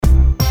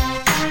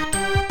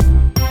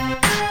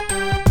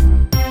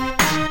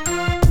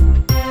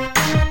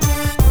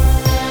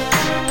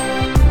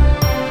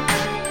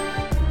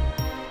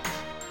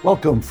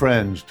Welcome,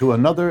 friends, to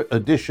another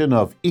edition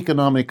of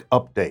Economic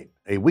Update,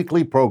 a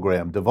weekly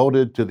program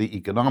devoted to the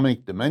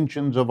economic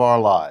dimensions of our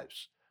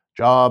lives: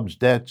 jobs,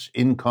 debts,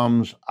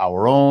 incomes,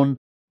 our own,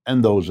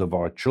 and those of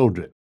our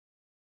children.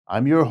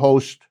 I'm your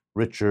host,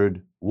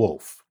 Richard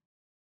Wolff.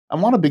 I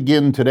want to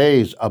begin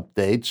today's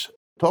updates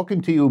talking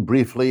to you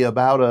briefly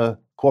about a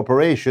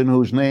corporation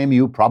whose name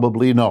you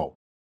probably know,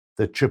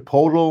 the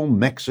Chipotle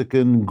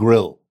Mexican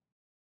Grill,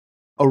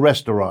 a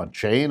restaurant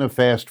chain, a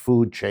fast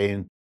food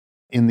chain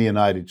in the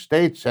United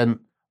States and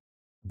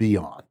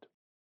beyond.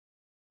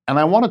 And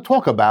I want to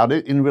talk about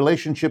it in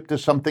relationship to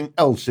something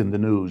else in the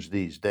news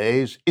these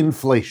days: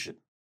 inflation,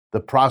 the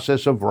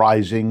process of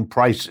rising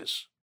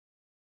prices,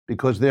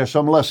 because there are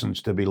some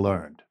lessons to be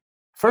learned.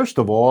 First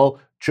of all,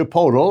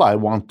 Chipotle, I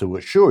want to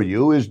assure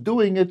you, is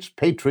doing its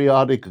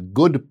patriotic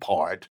good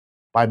part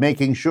by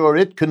making sure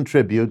it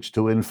contributes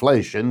to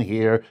inflation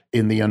here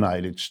in the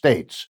United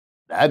States.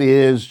 That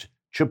is,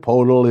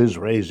 Chipotle is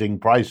raising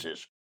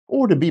prices.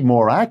 Or to be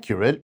more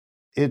accurate,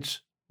 it's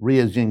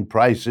raising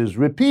prices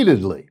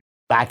repeatedly.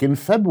 Back in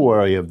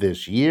February of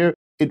this year,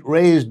 it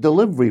raised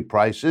delivery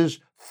prices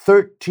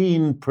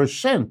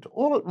 13%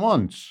 all at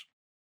once.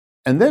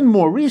 And then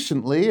more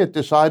recently, it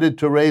decided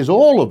to raise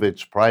all of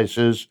its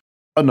prices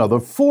another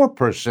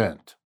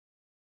 4%.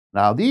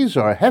 Now, these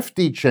are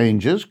hefty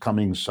changes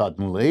coming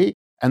suddenly,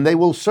 and they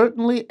will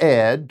certainly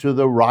add to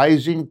the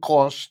rising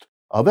cost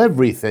of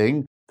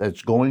everything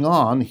that's going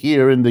on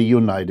here in the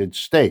United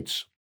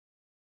States.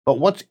 But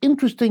what's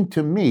interesting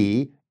to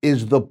me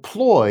is the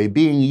ploy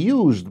being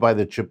used by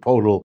the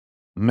Chipotle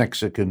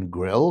Mexican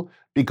Grill,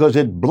 because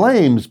it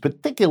blames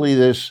particularly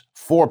this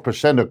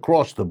 4%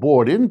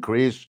 across-the-board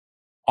increase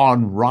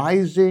on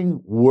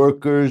rising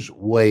workers'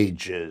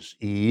 wages.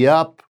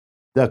 Yup,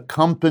 the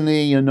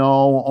company,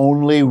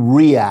 only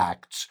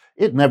reacts.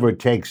 It never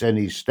takes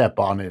any step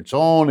on its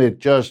own. It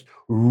just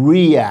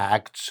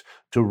reacts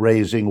to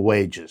raising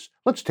wages.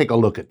 Let's take a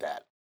look at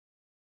that.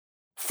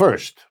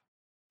 First,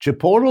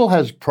 Chipotle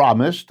has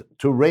promised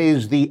to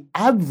raise the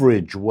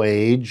average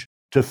wage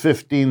to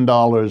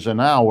 $15 an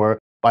hour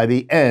by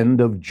the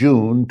end of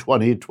June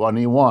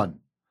 2021.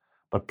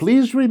 But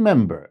please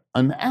remember,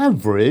 an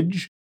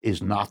average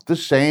is not the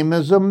same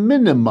as a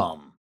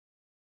minimum.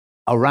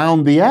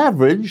 Around the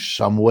average,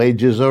 some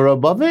wages are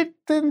above it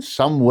and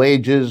some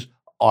wages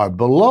are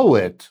below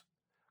it.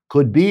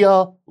 Could be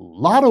a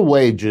lot of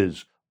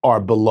wages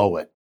are below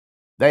it.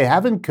 They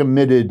haven't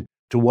committed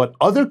to what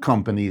other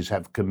companies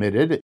have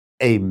committed,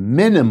 a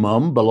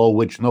minimum below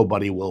which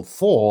nobody will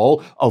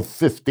fall of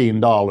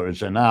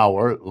 $15 an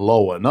hour,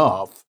 low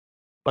enough.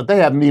 But they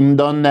haven't even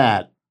done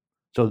that.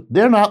 So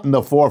they're not in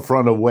the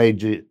forefront of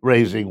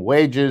raising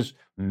wages,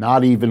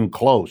 not even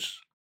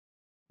close.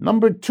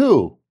 Number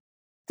two,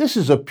 this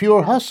is a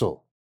pure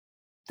hustle.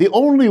 The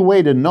only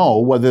way to know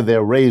whether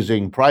they're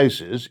raising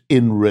prices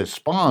in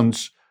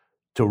response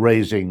to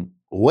raising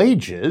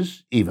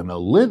wages, even a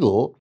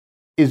little,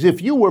 is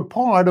if you were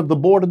part of the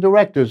board of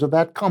directors of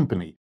that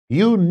company.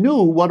 You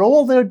knew what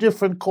all their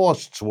different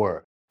costs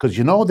were, because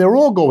they're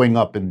all going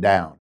up and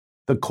down.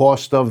 The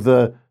cost of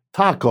the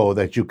taco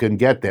that you can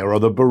get there, or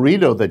the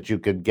burrito that you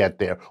can get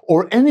there,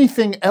 or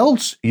anything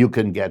else you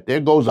can get there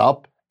goes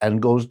up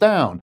and goes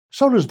down.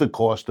 So does the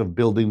cost of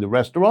building the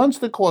restaurants,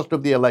 the cost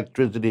of the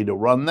electricity to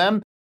run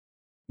them.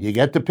 You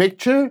get the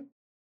picture?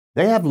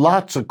 They have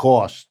lots of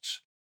costs.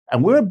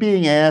 And we're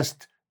being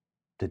asked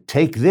to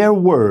take their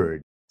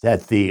word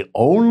that the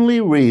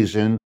only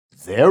reason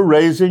they're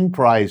raising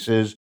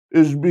prices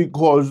is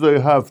because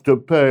they have to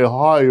pay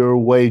higher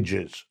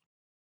wages.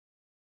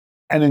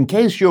 And in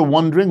case you're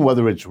wondering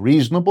whether it's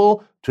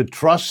reasonable to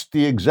trust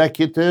the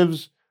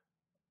executives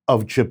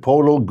of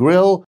Chipotle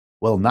Grill,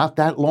 well, not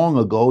that long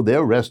ago,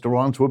 their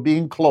restaurants were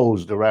being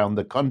closed around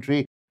the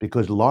country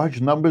because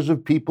large numbers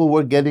of people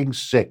were getting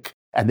sick,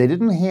 and they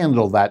didn't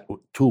handle that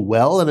too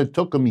well, and it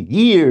took them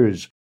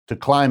years to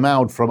climb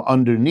out from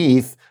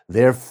underneath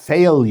their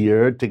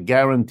failure to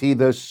guarantee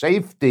the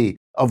safety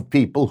of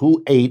people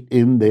who ate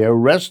in their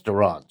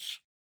restaurants.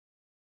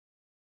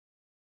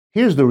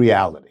 Here's the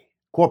reality.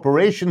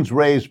 Corporations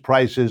raise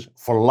prices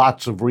for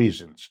lots of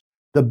reasons.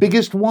 The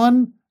biggest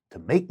one, to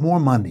make more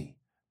money,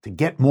 to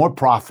get more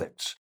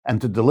profits,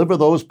 and to deliver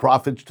those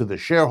profits to the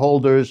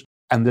shareholders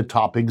and the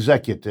top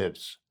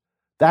executives.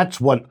 That's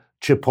what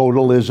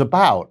Chipotle is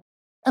about.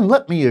 And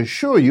let me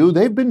assure you,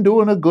 they've been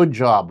doing a good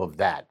job of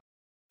that.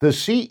 The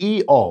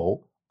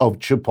CEO of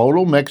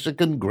Chipotle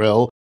Mexican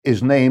Grill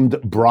is named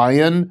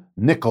Brian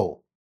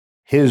Niccol.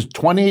 His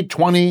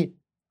 2020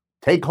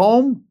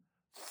 take-home?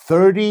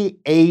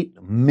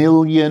 $38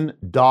 million.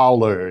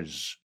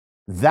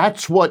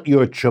 That's what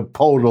your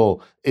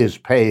Chipotle is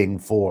paying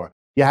for.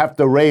 You have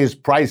to raise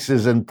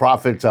prices and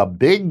profits a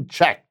big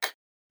check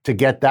to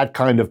get that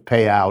kind of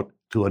payout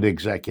to an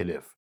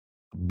executive.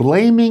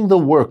 Blaming the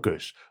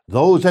workers,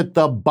 those at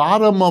the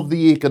bottom of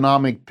the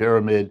economic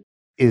pyramid,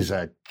 is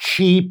a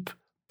cheap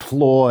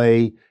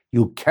ploy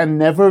You can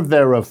never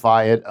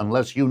verify it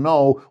unless you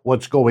know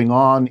what's going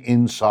on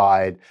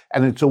inside,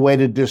 and it's a way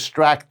to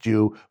distract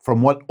you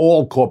from what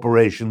all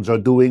corporations are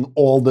doing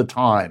all the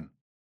time,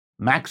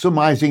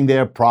 maximizing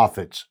their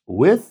profits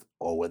with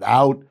or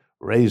without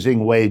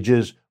raising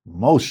wages,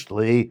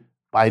 mostly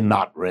by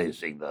not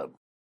raising them.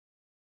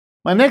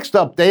 My next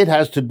update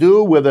has to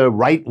do with a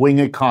right-wing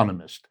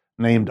economist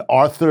named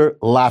Arthur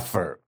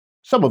Laffer.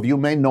 Some of you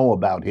may know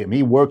about him.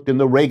 He worked in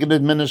the Reagan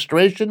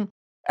administration,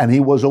 and he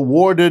was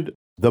awarded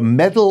the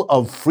Medal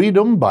of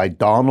Freedom by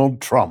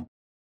Donald Trump.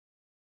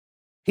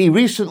 He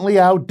recently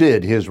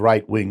outdid his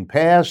right-wing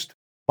past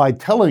by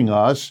telling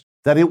us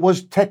that it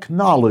was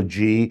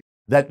technology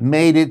that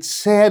made it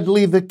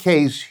sadly the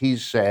case, he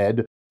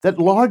said, that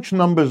large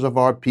numbers of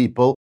our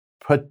people,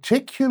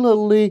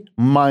 particularly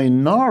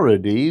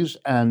minorities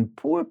and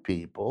poor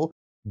people,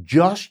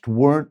 just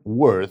weren't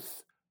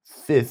worth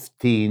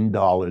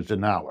 $15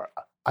 an hour.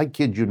 I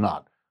kid you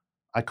not.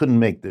 I couldn't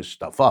make this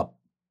stuff up.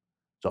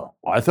 So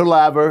Arthur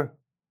Laffer,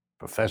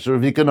 professor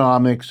of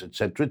economics,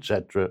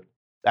 etc.,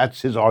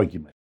 that's his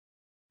argument.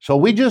 So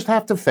we just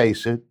have to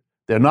face it.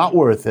 They're not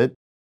worth it,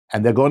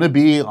 and they're going to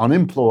be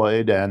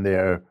unemployed, and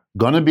they're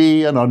going to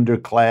be an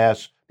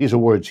underclass. These are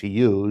words he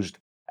used.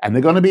 And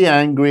they're going to be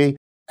angry.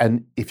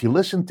 And if you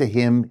listen to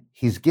him,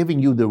 he's giving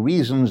you the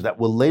reasons that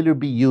will later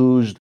be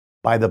used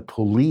by the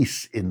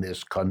police in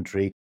this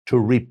country to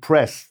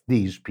repress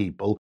these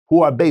people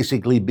who are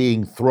basically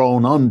being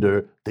thrown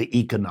under the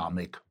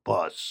economic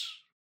bus.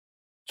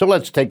 So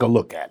let's take a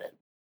look at it.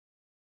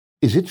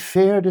 Is it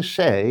fair to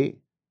say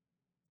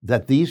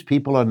that these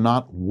people are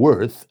not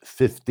worth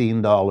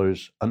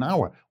 $15 an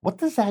hour? What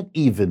does that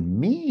even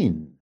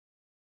mean?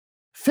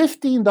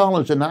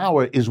 $15 an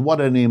hour is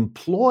what an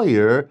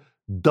employer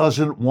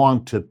doesn't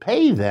want to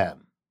pay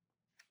them.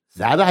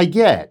 That I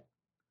get,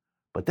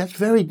 but that's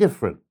very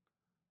different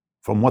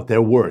from what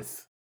they're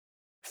worth.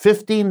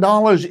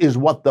 $15 is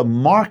what the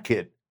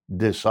market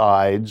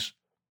decides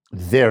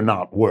they're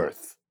not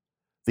worth.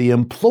 The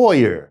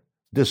employer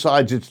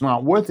decides it's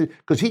not worth it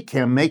because he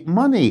can't make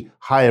money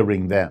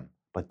hiring them.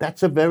 But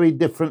that's a very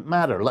different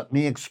matter. Let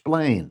me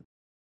explain.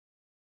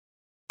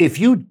 If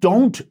you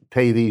don't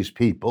pay these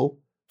people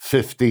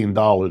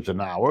 $15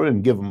 an hour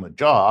and give them a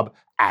job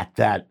at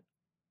that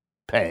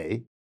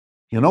pay,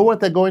 you know what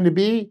they're going to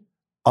be?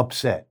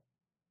 Upset,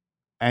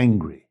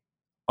 angry,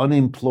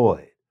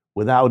 unemployed,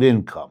 without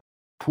income,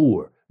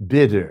 poor,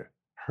 bitter,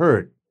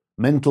 hurt.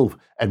 Mental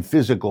and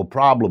physical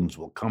problems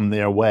will come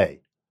their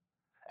way.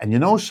 And you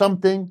know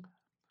something?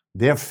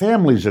 Their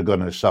families are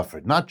going to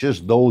suffer, not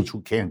just those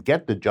who can't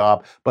get the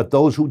job, but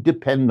those who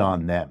depend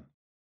on them.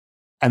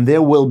 And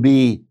there will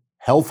be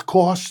health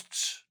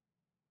costs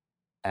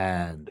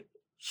and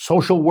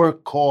social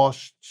work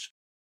costs,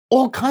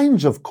 all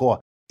kinds of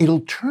costs.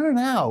 It'll turn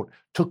out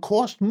to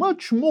cost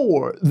much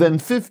more than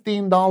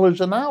 $15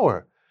 an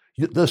hour.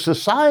 The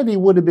society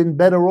would have been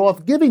better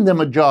off giving them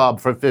a job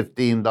for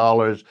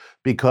 $15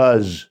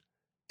 because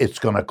it's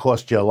going to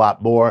cost you a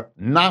lot more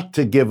not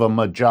to give them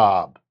a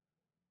job.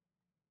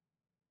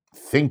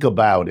 Think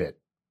about it.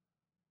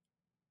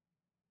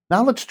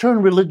 Now let's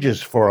turn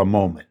religious for a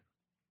moment.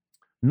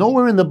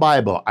 Nowhere in the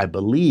Bible, I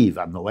believe,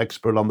 I'm no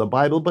expert on the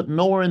Bible, but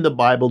nowhere in the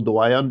Bible do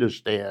I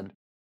understand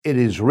it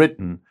is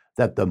written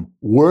that the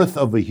worth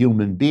of a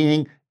human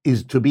being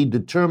is to be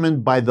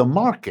determined by the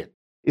market,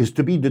 is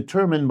to be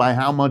determined by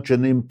how much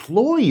an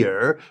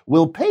employer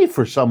will pay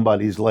for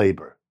somebody's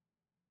labor.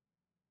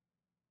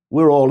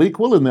 We're all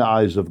equal in the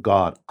eyes of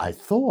God, I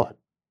thought.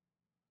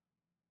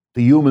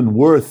 The human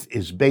worth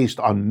is based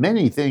on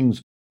many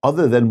things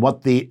other than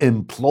what the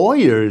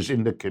employers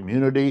in the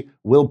community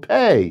will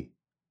pay.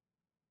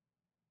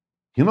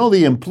 You know,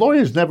 the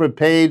employers never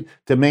paid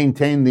to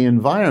maintain the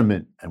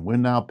environment, and we're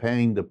now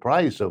paying the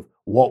price of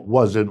what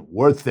wasn't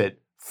worth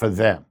it for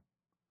them.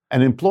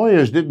 And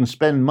employers didn't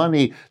spend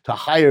money to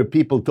hire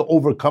people to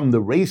overcome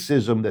the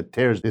racism that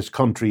tears this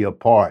country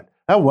apart.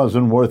 That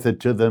wasn't worth it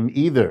to them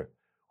either.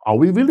 Are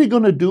we really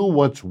going to do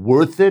what's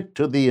worth it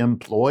to the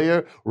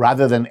employer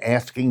rather than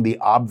asking the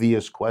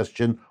obvious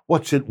question,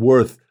 what's it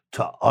worth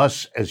to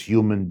us as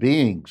human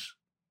beings?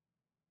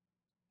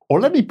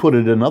 Or let me put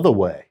it another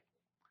way.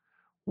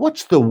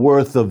 What's the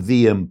worth of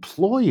the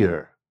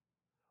employer?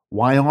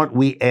 Why aren't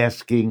we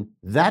asking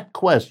that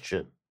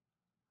question?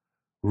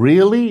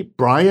 Really?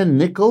 Brian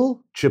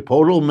Nickel,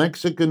 Chipotle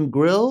Mexican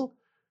Grill?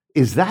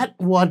 Is that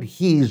what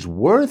he's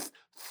worth?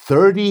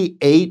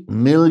 $38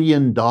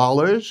 million?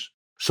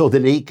 So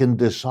that he can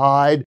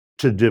decide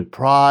to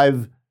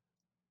deprive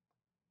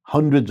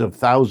hundreds of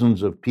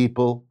thousands of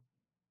people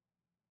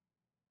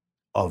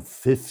of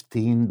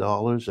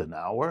 $15 an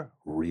hour?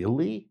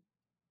 Really?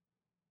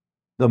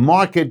 The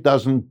market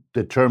doesn't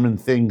determine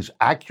things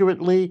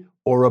accurately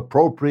or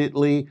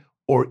appropriately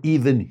or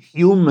even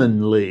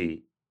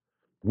humanly.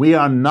 We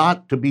are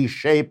not to be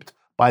shaped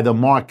by the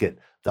market.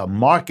 The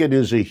market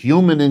is a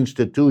human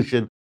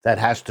institution that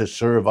has to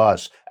serve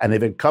us. And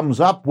if it comes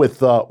up with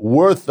the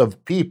worth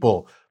of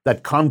people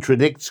that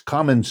contradicts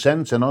common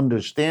sense and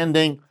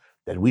understanding,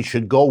 then we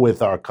should go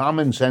with our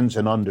common sense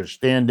and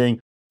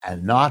understanding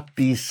and not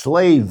be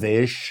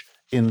slavish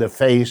in the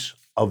face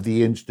of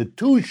the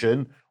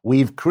institution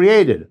we've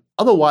created.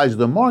 Otherwise,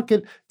 the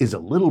market is a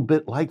little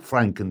bit like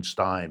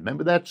Frankenstein.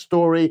 Remember that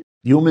story?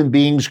 Human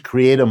beings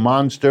create a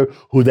monster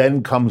who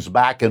then comes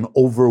back and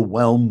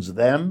overwhelms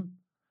them.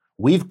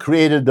 We've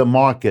created the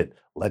market.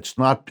 Let's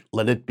not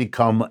let it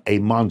become a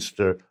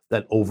monster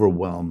that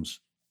overwhelms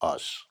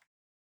us.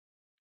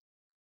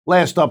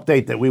 Last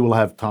update that we will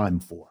have time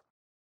for.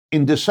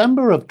 In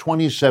December of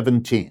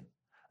 2017,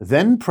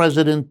 then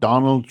President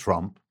Donald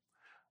Trump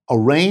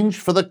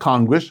arranged for the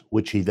Congress,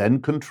 which he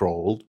then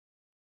controlled,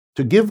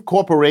 to give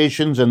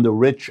corporations and the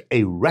rich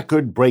a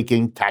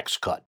record-breaking tax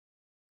cut.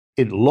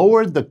 It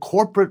lowered the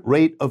corporate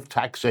rate of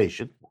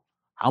taxation,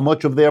 how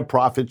much of their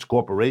profits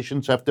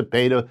corporations have to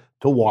pay to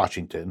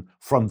Washington,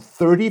 from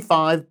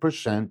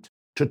 35%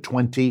 to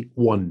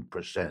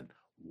 21%.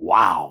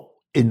 Wow,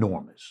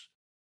 enormous.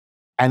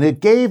 And it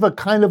gave a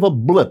kind of a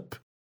blip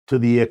to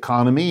the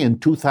economy in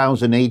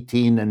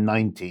 2018 and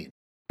 19.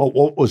 But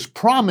what was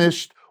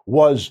promised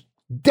was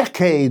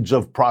decades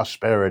of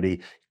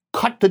prosperity.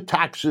 Cut the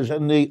taxes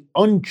and the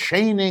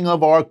unchaining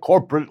of our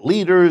corporate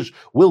leaders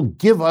will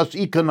give us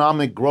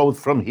economic growth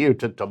from here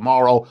to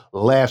tomorrow,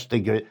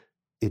 lasting.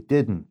 It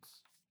didn't.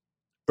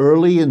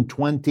 Early in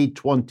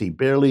 2020,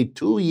 barely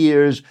 2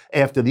 years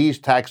after these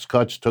tax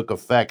cuts took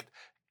effect,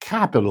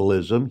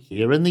 capitalism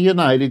here in the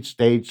United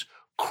States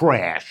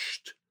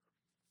crashed.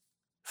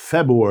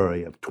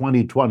 February of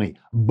 2020,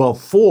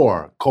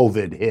 before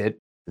COVID hit,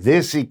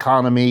 this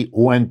economy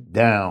went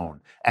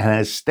down and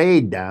has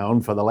stayed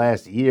down for the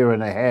last year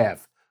and a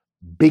half,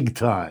 big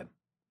time.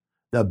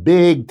 The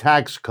big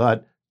tax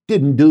cut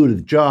didn't do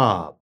the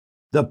job.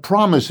 The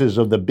promises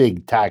of the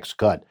big tax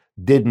cut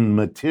didn't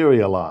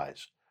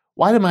materialize.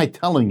 Why am I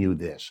telling you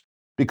this?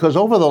 Because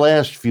over the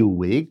last few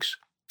weeks,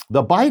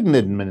 the Biden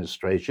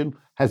administration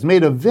has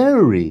made a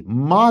very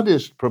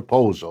modest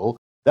proposal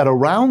that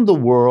around the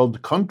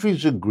world,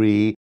 countries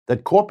agree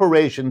that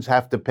corporations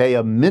have to pay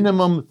a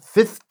minimum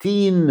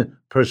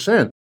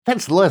 15%.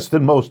 That's less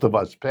than most of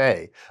us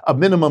pay, a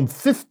minimum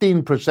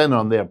 15%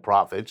 on their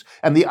profits.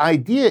 And the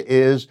idea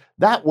is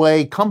that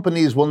way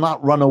companies will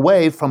not run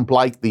away from,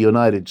 like the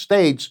United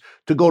States,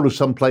 to go to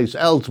someplace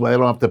else where they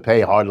don't have to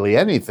pay hardly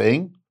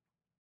anything,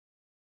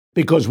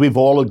 because we've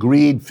all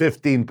agreed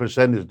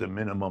 15% is the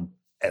minimum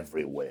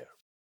everywhere.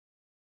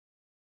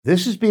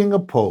 This is being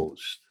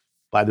opposed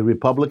by the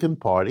Republican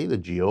Party, the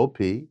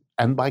GOP,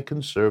 and by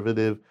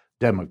conservative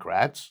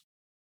Democrats,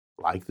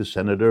 like the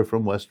senator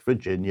from West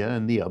Virginia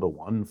and the other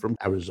one from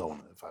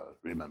Arizona, if I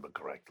remember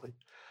correctly.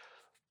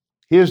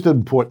 Here's the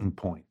important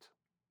point.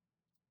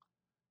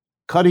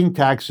 Cutting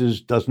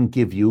taxes doesn't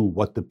give you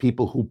what the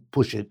people who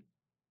push it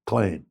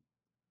claim.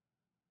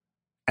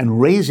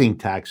 And raising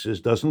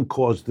taxes doesn't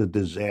cause the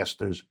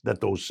disasters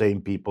that those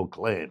same people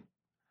claim.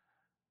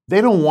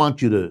 They don't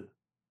want you to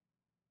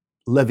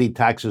levy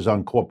taxes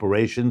on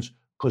corporations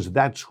because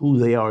that's who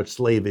they are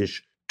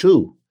slavish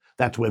to.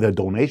 That's where their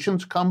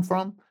donations come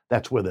from.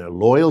 That's where their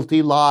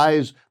loyalty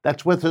lies.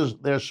 That's where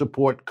their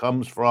support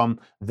comes from.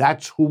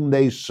 That's whom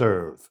they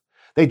serve.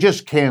 They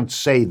just can't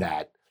say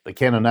that. They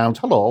can't announce,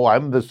 hello,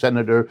 I'm the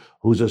senator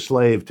who's a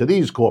slave to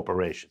these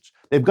corporations.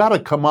 They've got to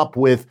come up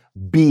with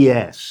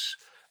BS.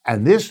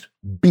 And this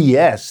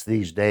BS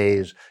these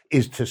days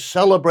is to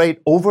celebrate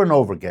over and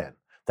over again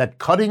that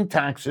cutting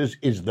taxes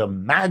is the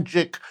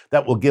magic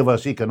that will give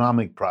us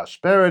economic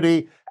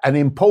prosperity, and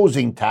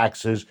imposing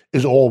taxes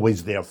is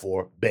always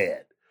therefore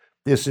bad.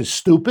 This is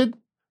stupid.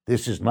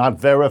 This is not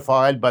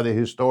verified by the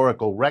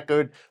historical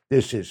record.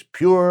 This is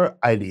pure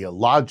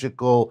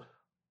ideological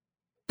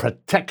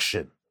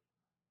protection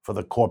for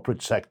the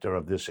corporate sector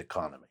of this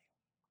economy.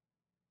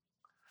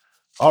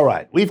 All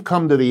right, we've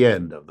come to the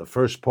end of the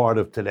first part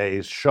of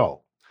today's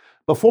show.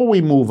 Before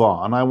we move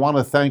on, I want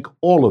to thank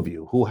all of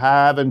you who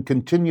have and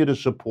continue to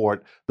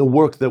support the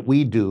work that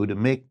we do to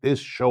make this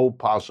show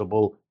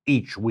possible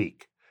each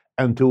week,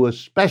 and to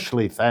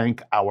especially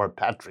thank our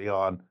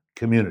Patreon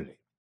community.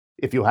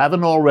 If you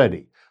haven't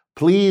already,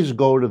 please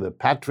go to the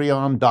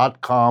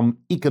patreon.com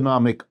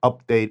economic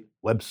update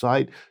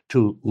website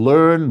to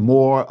learn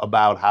more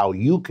about how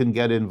you can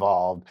get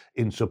involved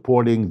in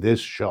supporting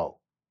this show.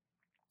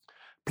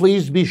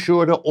 Please be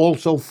sure to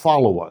also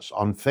follow us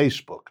on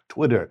Facebook,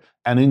 Twitter,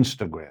 and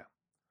Instagram.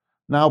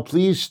 Now,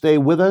 please stay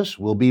with us.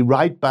 We'll be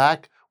right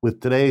back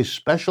with today's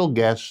special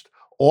guest,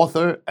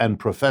 author and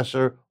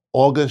professor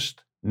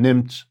August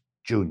Nimtz,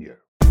 Jr.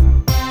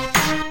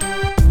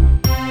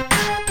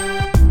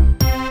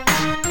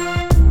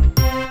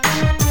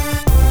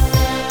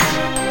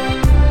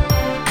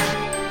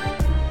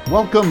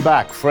 Welcome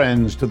back,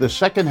 friends, to the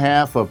second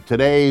half of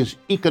today's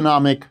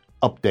economic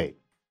update.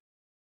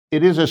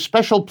 It is a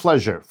special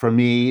pleasure for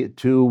me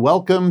to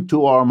welcome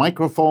to our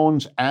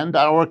microphones and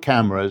our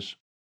cameras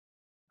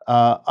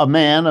a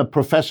man, a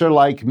professor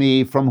like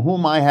me, from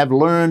whom I have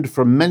learned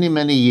for many,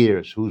 many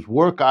years, whose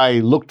work I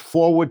looked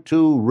forward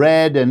to,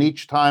 read, and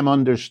each time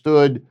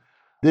understood.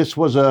 This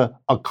was a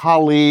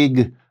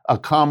colleague, a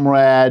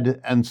comrade,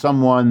 and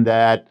someone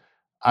that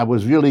I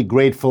was really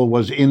grateful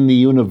was in the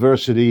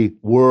university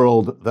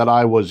world that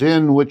I was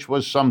in, which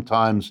was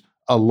sometimes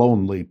a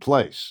lonely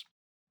place.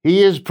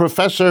 He is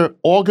Professor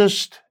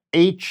August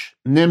H.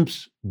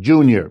 Nimtz,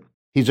 Jr.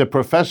 He's a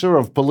professor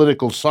of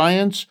political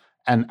science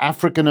and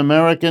African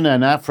American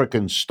and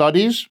African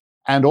studies,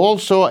 and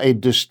also a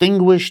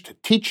distinguished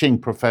teaching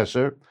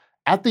professor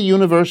at the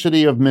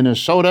University of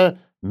Minnesota,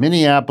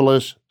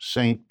 Minneapolis,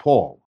 St.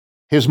 Paul.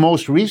 His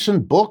most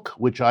recent book,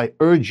 which I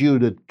urge you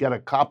to get a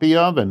copy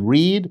of and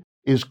read,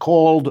 is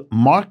called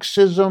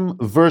Marxism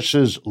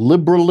versus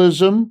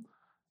Liberalism,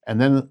 and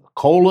then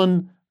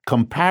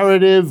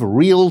Comparative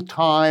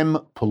Real-Time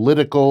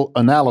Political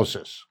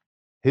Analysis.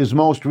 His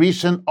most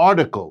recent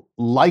article,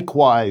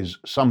 likewise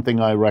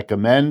something I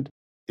recommend,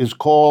 is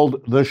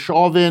called The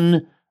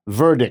Chauvin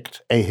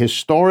Verdict, a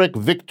Historic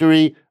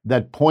Victory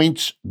That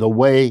Points the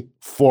Way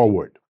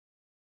Forward.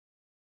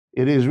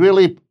 It is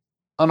really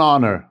an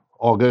honor,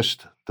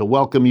 August, to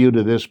welcome you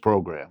to this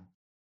program.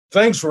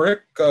 Thanks,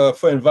 Rick,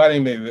 for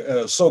inviting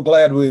me. So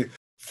glad we've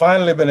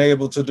finally been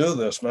able to do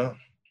this, man.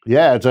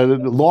 Yeah, it's a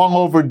long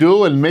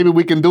overdue, and maybe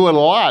we can do it a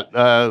lot.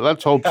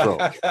 Let's hope so.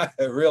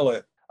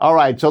 Really? All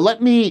right, so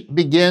let me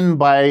begin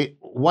by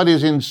what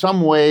is in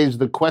some ways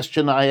the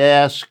question I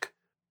ask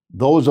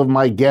those of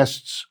my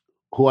guests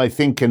who I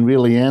think can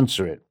really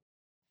answer it.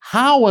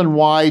 How and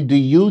why do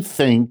you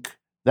think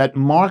that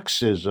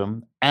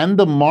Marxism and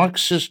the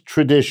Marxist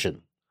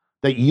tradition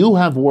that you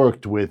have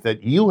worked with,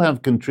 that you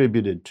have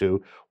contributed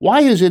to,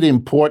 why is it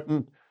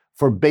important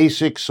for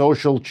basic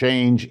social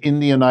change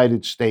in the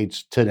United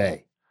States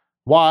today?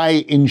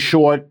 Why, in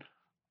short,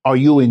 are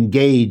you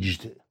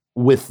engaged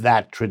with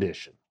that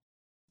tradition?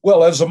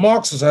 Well, as a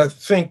Marxist, I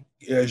think,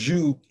 as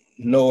you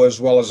know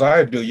as well as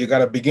I do, you got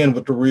to begin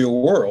with the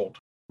real world,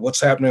 what's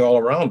happening all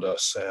around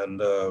us, and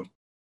the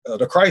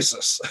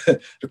crisis,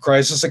 the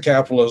crisis of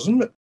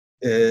capitalism.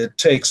 It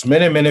takes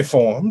many, many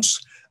forms,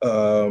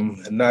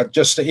 not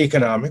just the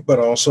economic, but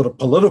also the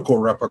political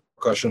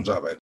repercussions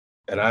of it.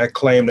 And I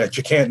claim that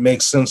you can't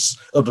make sense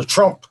of the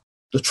Trump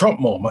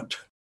moment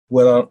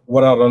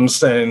without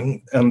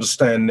understanding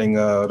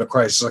the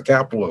crisis of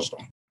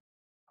capitalism.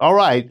 All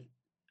right.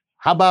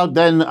 How about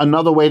then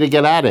another way to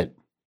get at it?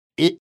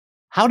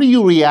 How do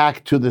you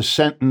react to the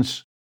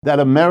sentence that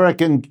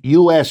American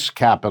U.S.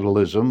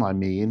 capitalism,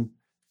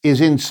 is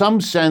in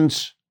some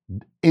sense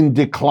in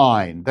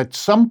decline, that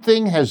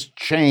something has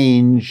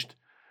changed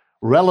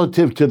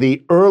relative to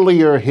the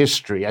earlier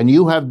history? And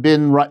you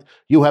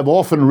have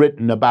often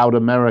written about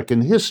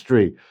American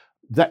history,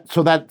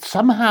 so that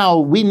somehow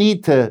we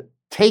need to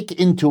take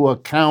into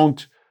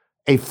account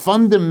a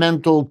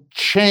fundamental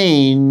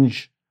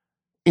change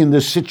in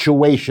the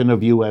situation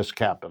of U.S.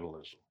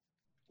 capitalism.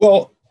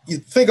 Well, you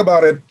think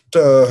about it,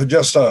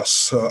 just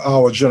us,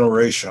 our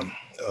generation.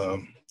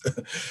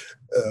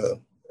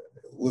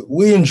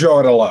 We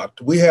enjoyed a lot.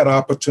 We had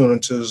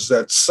opportunities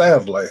that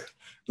sadly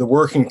the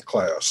working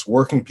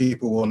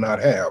people will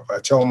not have. I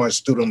tell my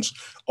students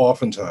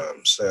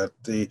oftentimes that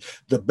the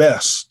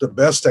best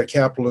that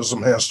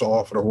capitalism has to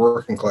offer the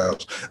working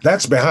class,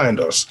 that's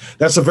behind us.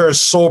 That's a very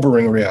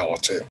sobering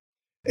reality.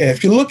 And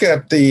if you look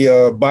at the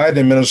Biden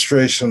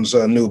administration's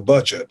new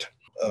budget,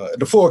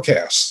 the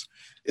forecast,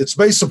 it's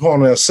based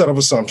upon a set of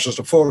assumptions.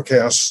 The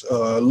forecast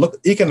look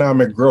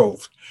economic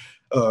growth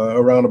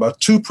around about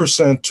 2%,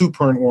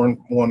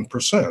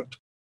 2.11%.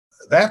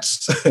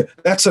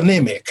 That's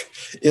anemic.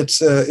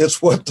 It's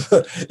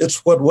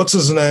what's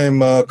his name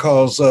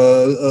calls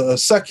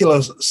secular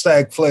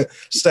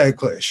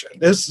stagflation.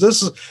 This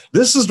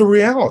is the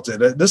reality.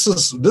 This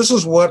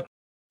is what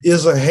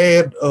is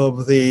ahead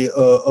of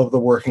the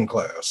working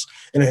class,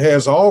 and it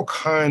has all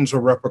kinds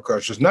of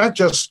repercussions, not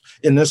just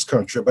in this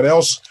country, but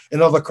else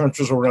in other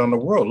countries around the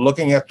world.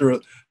 Looking at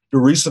the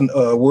recent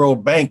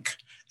World Bank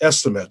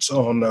estimates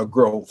on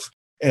growth,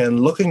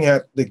 and looking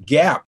at the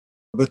gap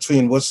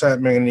between what's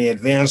happening in the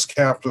advanced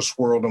capitalist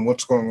world and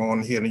what's going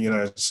on here in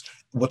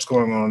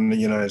the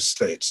United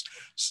States.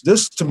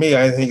 This, to me,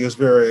 I think is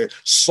very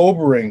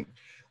sobering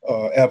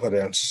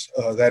evidence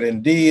that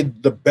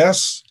indeed the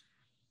best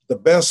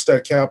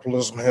that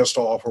capitalism has to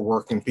offer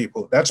working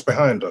people, that's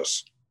behind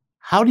us.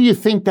 How do you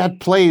think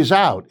that plays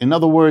out? In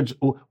other words,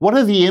 what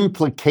are the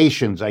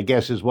implications, I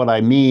guess is what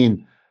I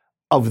mean,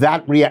 of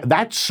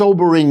that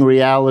sobering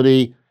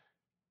reality?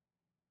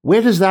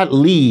 Where does that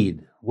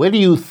lead? Where do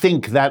you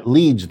think that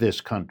leads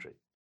this country?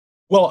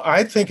 Well,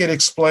 I think it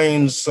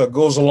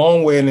goes a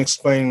long way in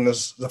explaining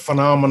the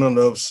phenomenon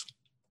of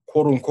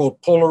quote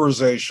unquote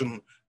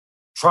polarization,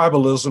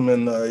 tribalism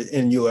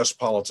in U.S.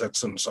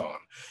 politics and so on.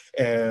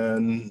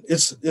 And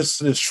it's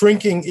the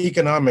shrinking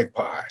economic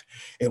pie.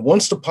 And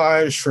once the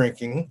pie is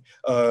shrinking,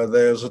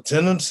 there's a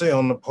tendency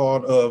on the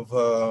part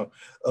of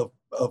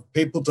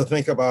people to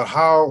think about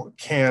how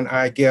can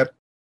I get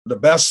the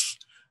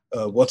best,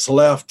 what's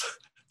left,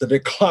 the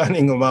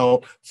declining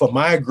amount for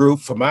my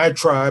group, for my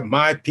tribe,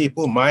 my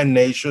people, my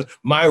nation,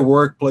 my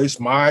workplace,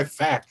 my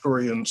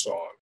factory, and so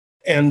on.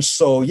 And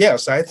so,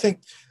 yes, I think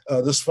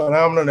this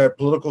phenomenon that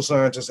political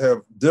scientists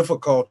have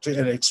difficulty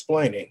in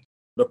explaining,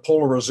 the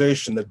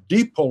polarization, the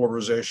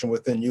depolarization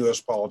within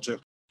U.S.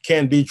 politics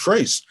can be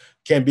traced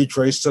to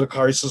the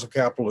crisis of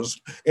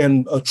capitalism.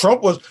 And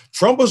Trump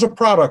was a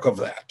product of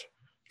that.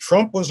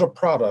 Trump was a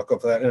product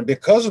of that. And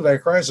because of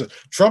that crisis,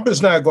 Trump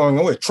is not going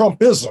away.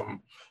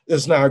 Trumpism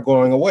is not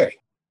going away.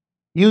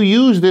 You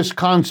use this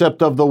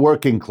concept of the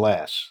working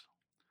class.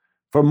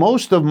 For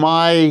most of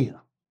my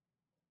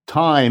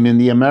time in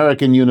the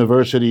American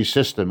university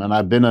system, and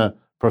I've been a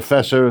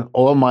professor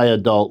all my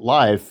adult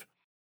life,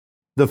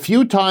 the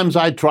few times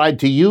I tried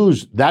to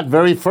use that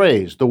very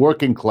phrase, the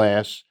working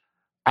class,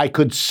 I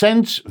could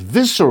sense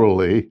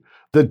viscerally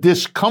the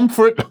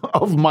discomfort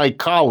of my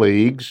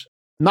colleagues,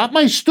 not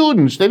my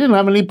students, they didn't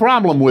have any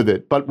problem with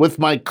it, but with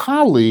my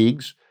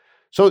colleagues.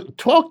 So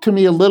talk to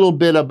me a little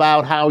bit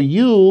about how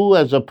you,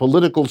 as a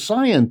political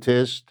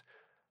scientist,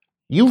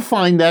 you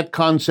find that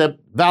concept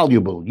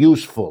valuable,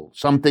 useful,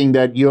 something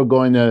that you're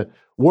going to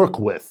work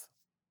with.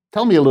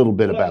 Tell me a little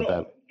bit about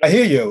that. I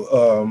hear you.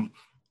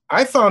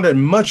 I found it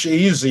much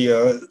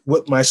easier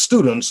with my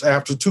students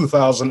after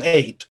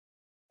 2008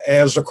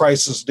 as the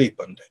crisis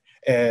deepened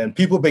and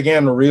people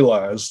began to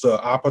realize the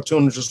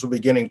opportunities were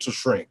beginning to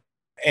shrink.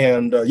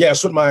 And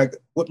yes, with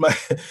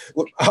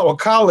our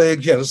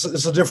colleagues, yes,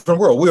 it's a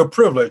different world. We're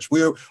privileged.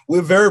 We're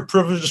very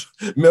privileged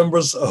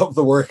members of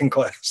the working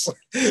class.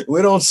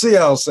 We don't see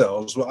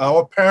ourselves.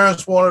 Our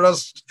parents wanted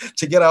us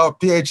to get our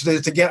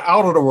PhDs to get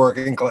out of the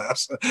working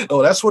class.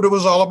 No, that's what it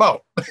was all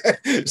about.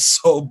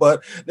 So,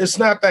 but it's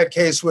not that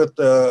case with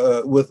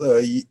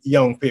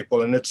young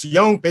people, and it's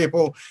young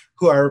people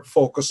who are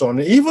focused on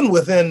it. Even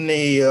within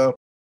the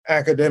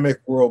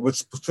academic world,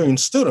 between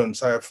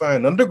students, I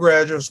find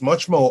undergraduates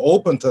much more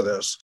open to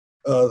this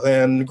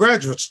than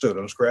graduate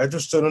students.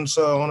 Graduate students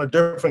are on a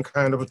different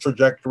kind of a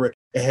trajectory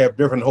and have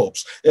different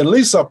hopes, at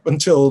least up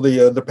until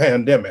the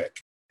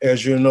pandemic.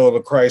 As you know,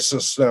 the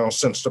crisis now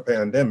since the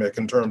pandemic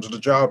in terms of the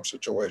job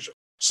situation.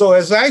 So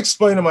as I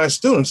explain to my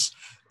students,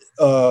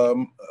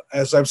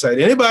 as I've said,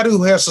 anybody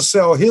who has to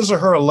sell his or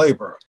her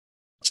labor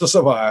to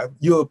survive,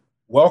 you're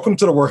welcome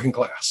to the working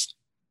class.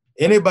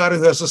 Anybody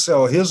who has to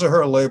sell his or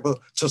her labor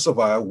to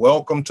survive,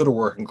 welcome to the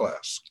working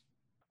class.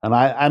 And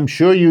I'm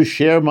sure you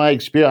share my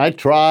experience. I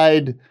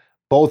tried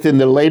both in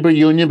the labor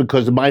union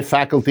because my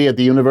faculty at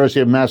the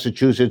University of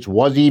Massachusetts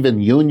was even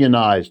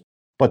unionized,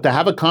 but to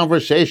have a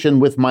conversation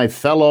with my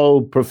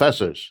fellow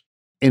professors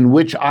in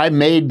which I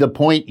made the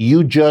point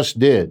you just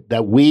did,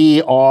 that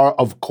we are,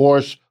 of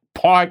course,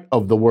 part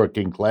of the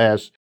working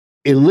class,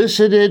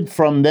 elicited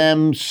from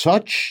them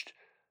such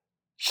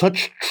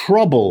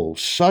trouble,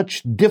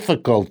 such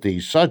difficulty,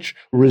 such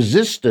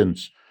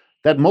resistance,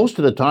 that most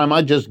of the time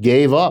I just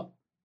gave up.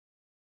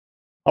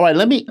 All right,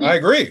 I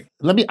agree.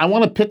 I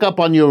want to pick up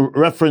on your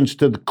reference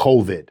to the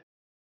COVID.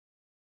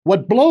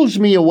 What blows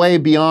me away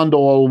beyond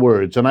all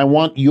words, and I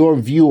want your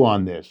view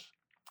on this,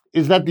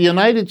 is that the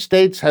United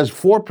States has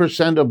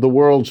 4% of the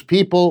world's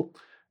people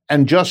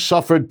and just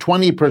suffered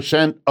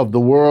 20% of the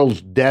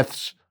world's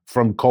deaths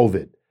from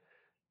COVID.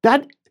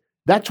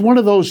 That's one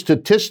of those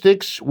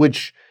statistics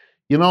which,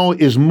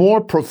 is more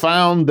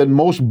profound than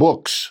most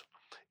books.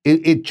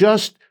 It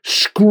just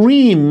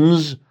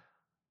screams,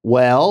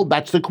 well,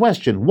 that's the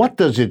question. What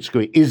does it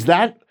scream? Is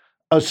that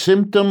a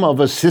symptom of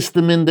a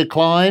system in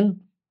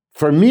decline?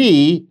 For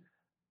me,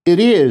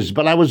 it is.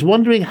 But I was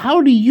wondering, how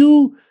do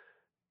you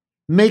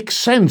make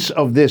sense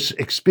of this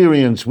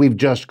experience we've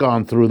just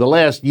gone through the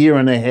last year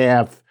and a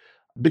half?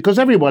 Because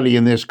everybody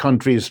in this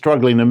country is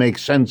struggling to make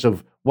sense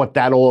of what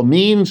that all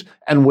means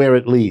and where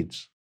it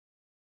leads.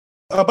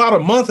 About a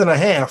month and a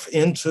half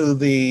into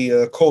the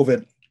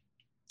COVID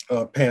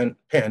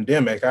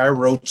pandemic, I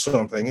wrote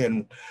something,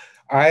 and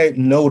I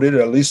noted,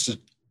 at least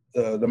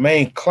the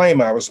main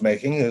claim I was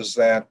making, is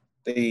that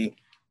an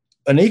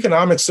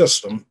economic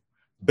system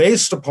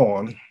based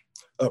upon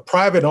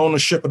private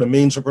ownership of the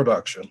means of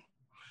production,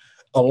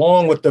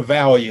 along with the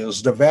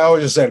values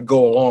that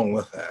go along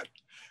with that,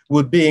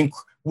 would be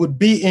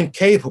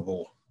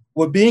incapable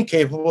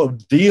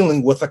of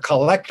dealing with a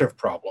collective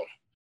problem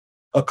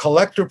of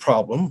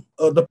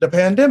the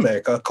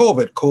pandemic,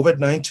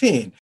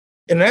 COVID-19.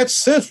 In that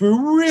sense, we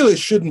really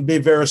shouldn't be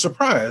very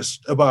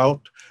surprised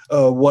about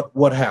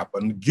what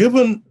happened,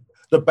 given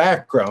the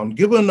background,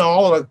 given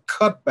all the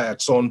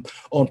cutbacks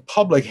on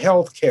public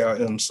health care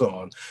and so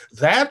on.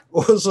 That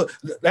was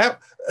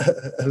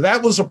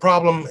a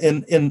problem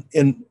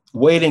in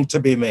waiting to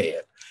be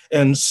made.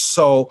 And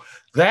so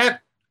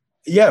that,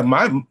 yeah,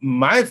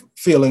 my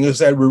feeling is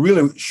that we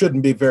really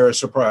shouldn't be very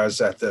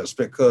surprised at this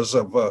because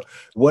of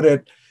what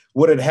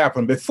had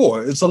happened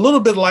before. It's a little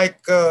bit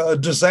like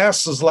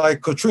disasters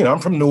like Katrina. I'm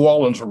from New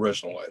Orleans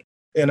originally,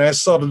 and I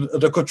saw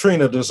the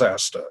Katrina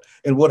disaster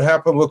and what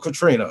happened with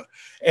Katrina.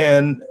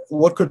 And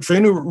what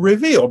Katrina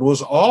revealed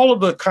was all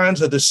of the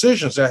kinds of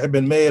decisions that had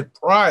been made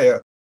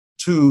prior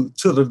to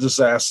the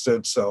disaster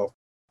itself.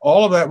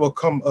 All of that will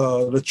come,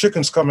 the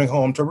chickens coming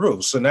home to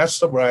roost. And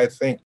that's what I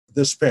think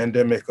this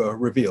pandemic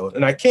revealed.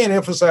 And I can't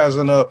emphasize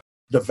enough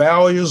the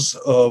values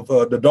of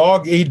the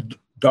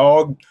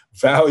dog-eat-dog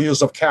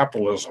values of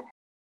capitalism,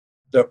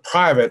 the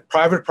private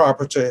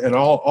property, and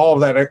all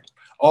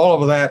all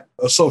of that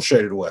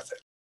associated with it.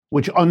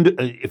 Which,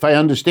 if I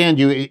understand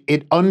you,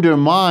 it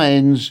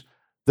undermines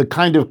the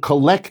kind of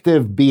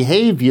collective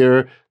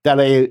behavior that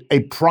a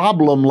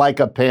problem like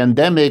a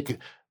pandemic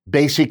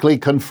basically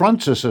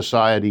confronts a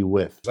society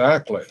with.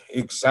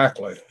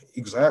 Exactly.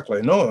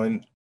 No,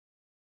 and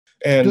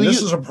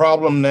this is a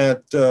problem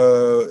that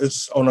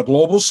it's on a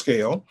global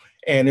scale,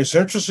 and it's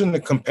interesting to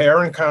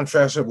compare and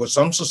contrast it with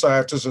some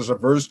societies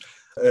versus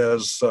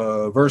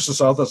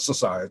other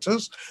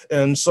societies.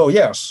 And so,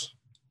 yes,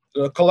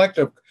 a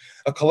collective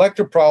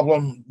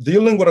problem,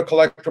 dealing with a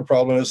collective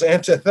problem is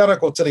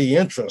antithetical to the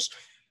interests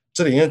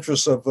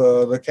of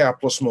the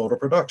capitalist mode of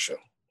production.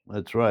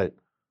 That's right.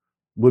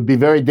 Would be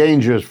very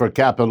dangerous for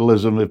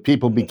capitalism if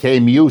people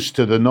became used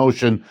to the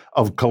notion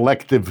of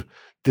collective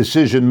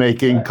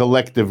decision-making, right,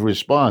 collective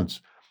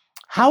response.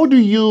 How do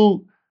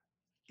you,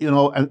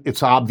 and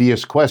it's an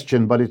obvious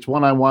question, but it's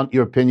one I want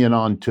your opinion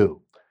on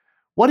too.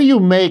 What do you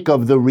make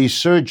of the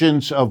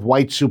resurgence of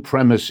white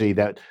supremacy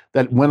that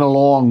went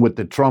along with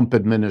the Trump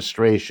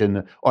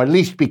administration, or at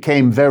least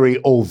became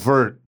very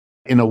overt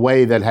in a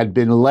way that had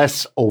been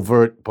less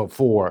overt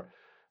before?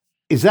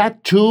 Is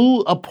that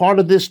too a part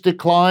of this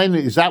decline?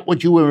 Is that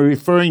what you were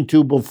referring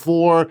to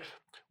before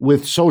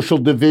with social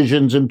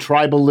divisions and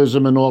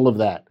tribalism and all of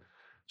that?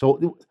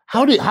 So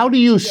how do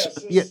you,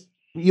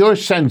 your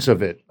sense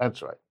of it?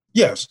 That's right.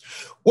 Yes.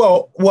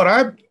 Well, what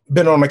I've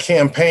been on a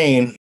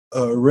campaign,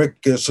 Rick,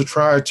 is to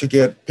try to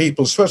get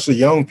people, especially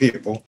young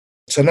people,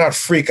 to not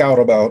freak out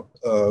about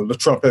the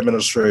Trump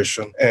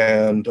administration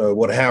and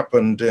what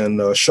happened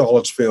in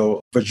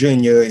Charlottesville,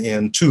 Virginia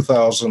in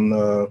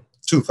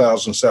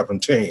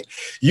 2017.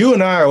 You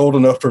and I are old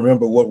enough to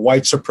remember what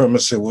white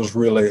supremacy was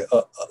really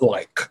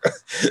like.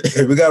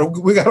 we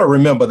got to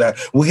remember that.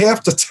 We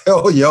have to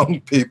tell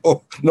young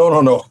people,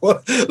 no.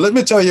 Let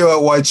me tell you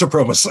about white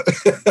supremacy.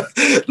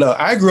 Now,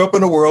 I grew up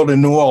in the world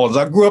in New Orleans.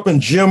 I grew up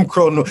in Jim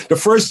Crow. The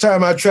first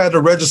time I tried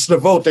to register to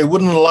vote, they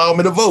wouldn't allow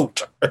me to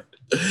vote.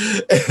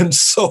 And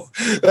so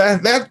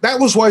that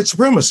was white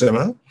supremacy,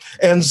 man.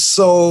 And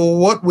so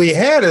what we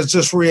had is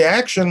this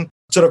reaction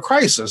to the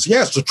crisis.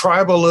 Yes, the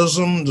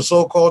tribalism, the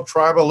so-called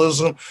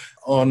tribalism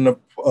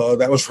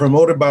that was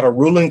promoted by the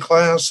ruling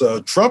class.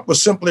 Trump was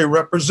simply a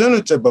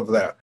representative of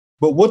that.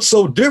 But what's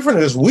so different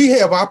is we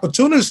have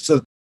opportunities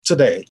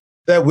today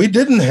that we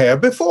didn't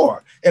have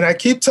before. And I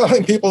keep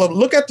telling people,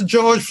 look at the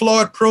George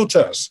Floyd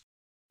protests.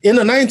 In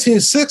the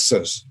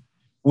 1960s,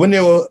 when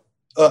there were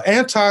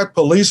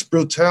anti-police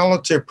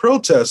brutality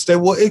protests, they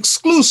were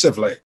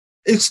exclusively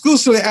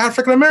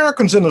African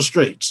Americans in the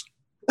streets.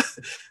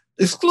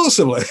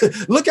 Exclusively.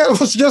 Look at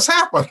what's just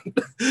happened.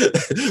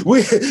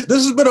 This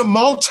has been a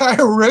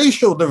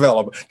multiracial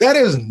development. That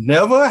has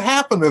never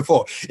happened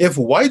before. If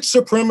white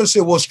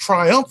supremacy was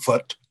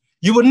triumphant,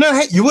 you wouldn't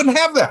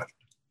have that.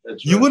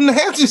 That's right. You wouldn't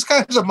have these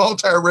kinds of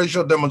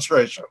multiracial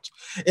demonstrations.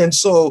 And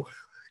so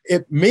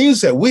it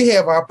means that we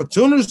have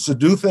opportunities to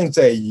do things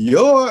that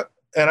your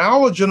and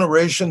our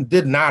generation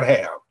did not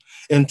have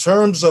in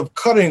terms of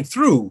cutting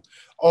through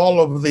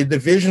all of the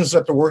divisions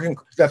that the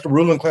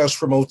ruling class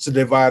promotes to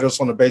divide us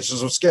on the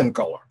basis of skin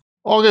color.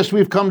 August,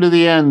 we've come to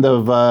the end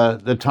of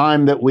the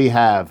time that we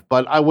have,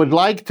 but I would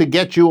like to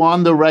get you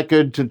on the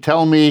record to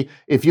tell me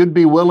if you'd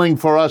be willing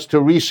for us to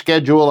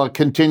reschedule a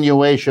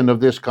continuation of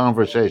this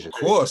conversation. Of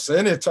course,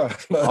 anytime.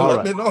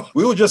 Let me know.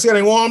 We were just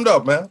getting warmed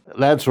up, man.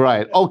 That's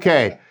right.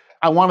 Okay.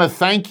 I want to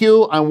thank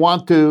you. I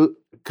want to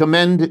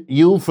commend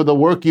you for the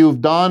work you've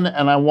done,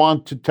 and I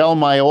want to tell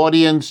my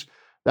audience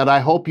that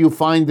I hope you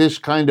find this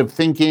kind of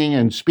thinking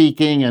and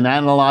speaking and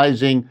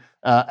analyzing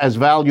as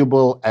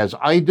valuable as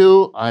I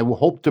do. I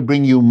hope to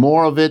bring you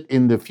more of it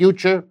in the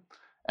future.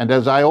 And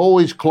as I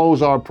always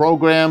close our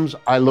programs,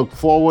 I look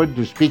forward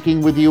to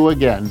speaking with you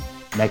again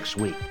next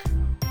week.